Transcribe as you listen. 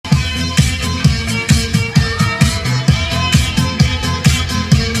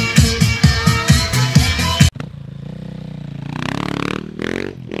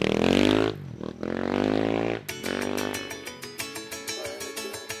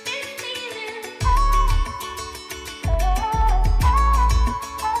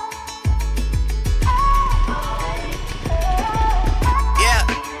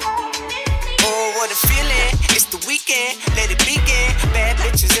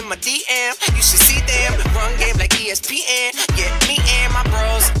my DM. You should see them, run game like ESPN. Yeah, me and my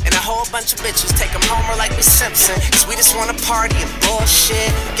bros and a whole bunch of bitches take them home like we Simpson. Cause we just wanna party and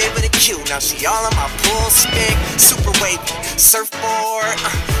bullshit. Gave it a cue, now she all on my pool stick. Super wavy, surfboard,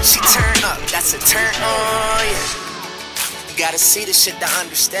 she turn up, that's a turn on, yeah. You gotta see the shit to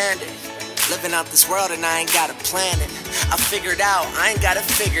understand it. Living out this world and I ain't gotta plan it. I figured out, I ain't gotta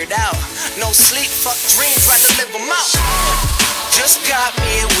figure it out. No sleep, fuck dreams, rather live them out. Just got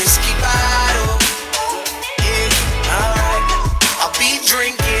me a whiskey bottle. Yeah, alright. I'll be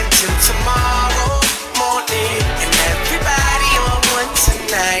drinking till tomorrow morning. And everybody on one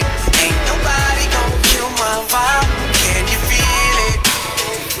tonight. Ain't nobody gonna kill my vibe. Can you feel it?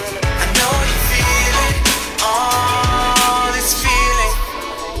 I know you feel it. Oh, this feeling.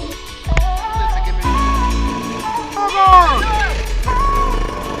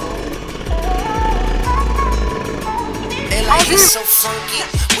 We so funky,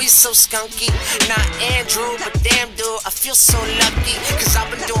 we so skunky. Not Andrew, but damn dude, I feel so lucky. Cause I've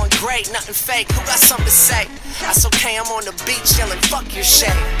been doing great, nothing fake. Who got something to say? That's okay, I'm on the beach chillin', fuck your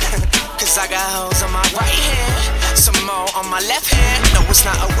shade. Cause I got hoes on my right hand, some more on my left hand. No, it's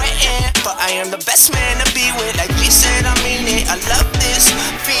not a wet hand, but I am the best man to be with. Like G said, I mean it, I love this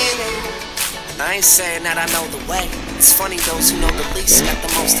feeling. I ain't saying that I know the way. It's funny, those who know the least got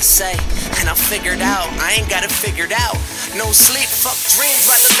the most to say. And I figured out, I ain't got it figured out. No sleep, fuck dreams,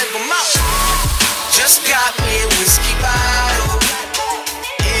 rather live them out. Just got me a whiskey bottle.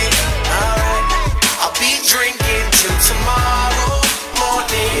 Yeah, alright. I'll be drinking till tomorrow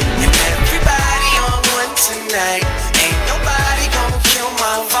morning. And everybody on one tonight. Ain't nobody gonna kill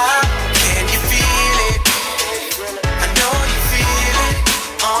my vibe. Can you feel it? I know you feel it.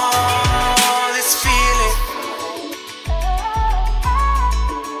 Oh. That's